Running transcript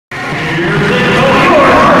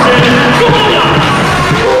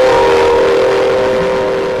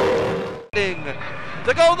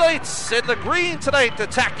The Gold Knights in the green tonight,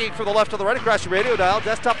 attacking from the left to the right across your radio dial,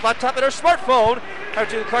 desktop, laptop, and our smartphone. Out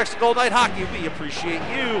to the Clarkson Gold Knight Hockey, we appreciate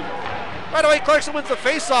you. Right away, Clarkson wins the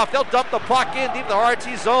face-off. They'll dump the puck in deep in the RIT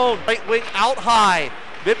zone. Right wing out high.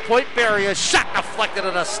 Midpoint barrier, shot deflected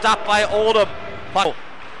and a stop by Oldham. Puck.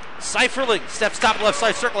 Seiferling steps top left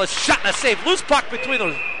side circle, a shot and a save. Loose puck between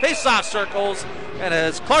those face-off circles. And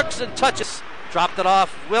as Clarkson touches, dropped it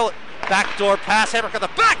off. Willett, backdoor pass. Hammer on the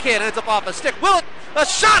backhand, ends up off a stick. Willett, a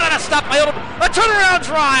shot and a stop by Oldham. A turnaround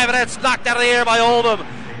drive, and it's knocked out of the air by Oldham.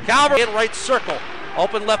 Calvert in right circle.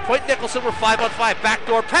 Open left point, Nicholson, we're 5-on-5.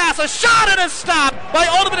 Backdoor pass, a shot and a stop by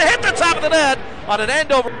Oldham, and hit the top of the net on an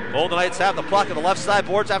end over. Golden Knights have the puck on the left side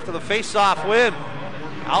boards after the face-off win.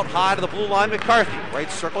 Out high to the blue line, McCarthy. Right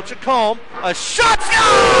circle, Jacome. A shot, score!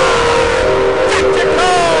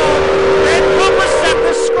 Jacome! And Cooper set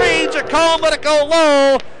the screen. Jacome let it go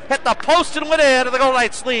low. Hit the post and went in, and the Golden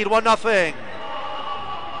Knights lead 1-0.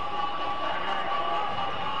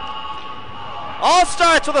 All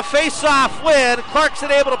starts with a face-off win. Clarkson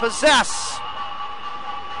able to possess.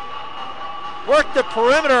 Worked the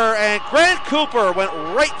perimeter, and Grant Cooper went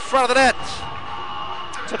right in front of the net.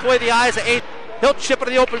 Took away the eyes of 8. He'll chip it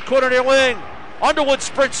in the open corner near wing. Underwood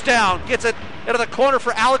sprints down, gets it into the corner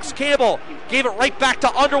for Alex Campbell. Gave it right back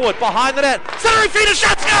to Underwood behind the net. Centering feet, a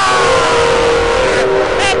shot, score!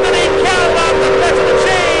 Anthony Callan off the bench of the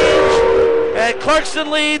change. And Clarkson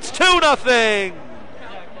leads 2-0.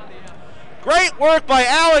 Great work by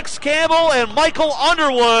Alex Campbell and Michael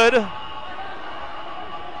Underwood.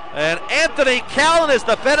 And Anthony Callan is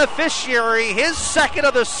the beneficiary, his second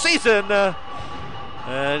of the season.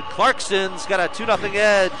 And Clarkson's got a 2-0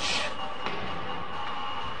 edge.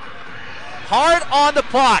 Hard on the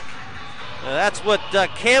puck. That's what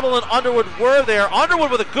Campbell and Underwood were there. Underwood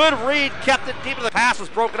with a good read, kept it deep in the pass, was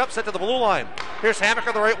broken up, sent to the blue line. Here's Hammaker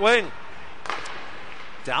on the right wing.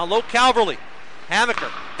 Down low, Calverley. Hammaker,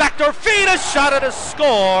 backdoor feed, a shot and a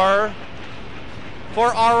score for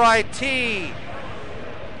RIT.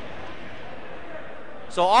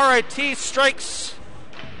 So RIT strikes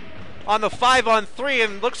on the 5-on-3,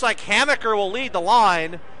 and looks like Hammaker will lead the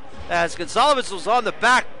line as Gonzalez was on the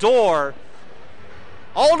back door.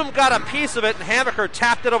 Oldham got a piece of it, and Hammaker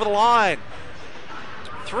tapped it over the line.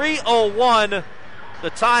 3:01, the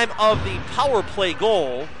time of the power play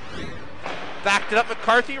goal. Backed it up,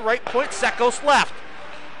 McCarthy, right point, Sekos left.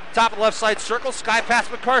 Top of the left side circle, sky pass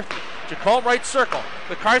McCarthy. Jacome right circle.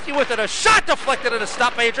 McCarthy with it, a shot deflected and a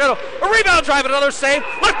stop by Adriano. A rebound drive, another save.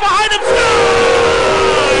 Look behind him, score!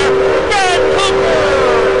 Grant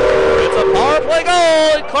Cooper! It's a power play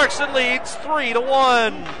goal, and Clarkson leads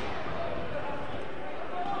 3-1.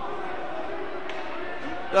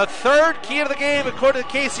 The third key to the game, according to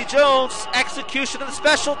Casey Jones, execution of the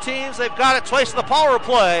special teams. They've got it twice in the power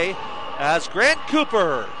play, as Grant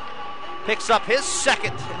Cooper picks up his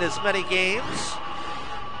second in as many games.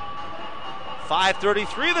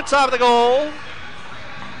 5:33 the top of the goal.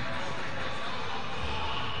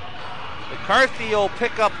 McCarthy will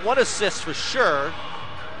pick up one assist for sure.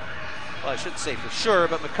 Well, I shouldn't say for sure,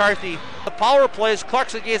 but McCarthy. The power plays,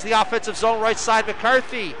 Clarkson gains the offensive zone right side.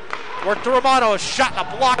 McCarthy worked to Romano, a shot and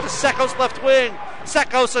a block to Sekos left wing.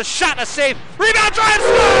 Sekos, a shot and a save. Rebound drive,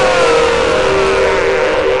 score!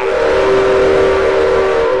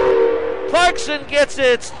 Clarkson gets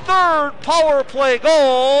its third power play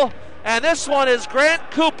goal, and this one is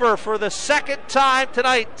Grant Cooper for the second time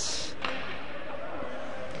tonight.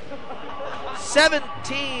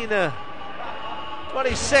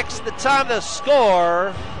 17-26 the time to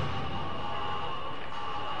score.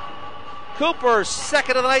 Cooper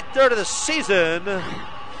second of the night, third of the season.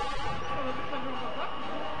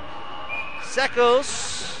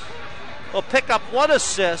 Sekos will pick up one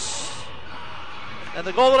assist. And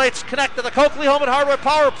the Golden Knights connect to the Coakley Home and Hardware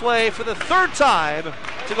power play for the third time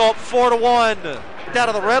to go up 4-1. Down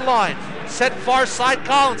to the red line. Sent far side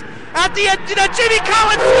Collins. At the end, Jamie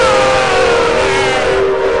Collins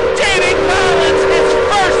scores! Jamie Collins, his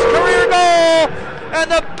first career goal, and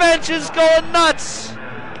the bench is going nuts.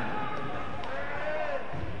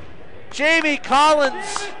 Jamie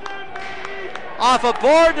Collins off a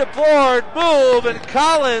board-to-board move, and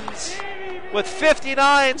Collins, with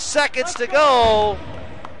 59 seconds to go,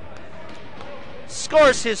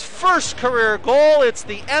 scores his first career goal. It's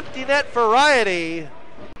the empty net variety.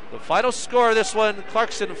 The final score of this one,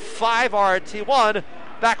 Clarkson 5, RIT 1.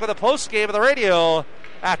 Back with a post game of the radio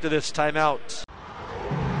after this timeout.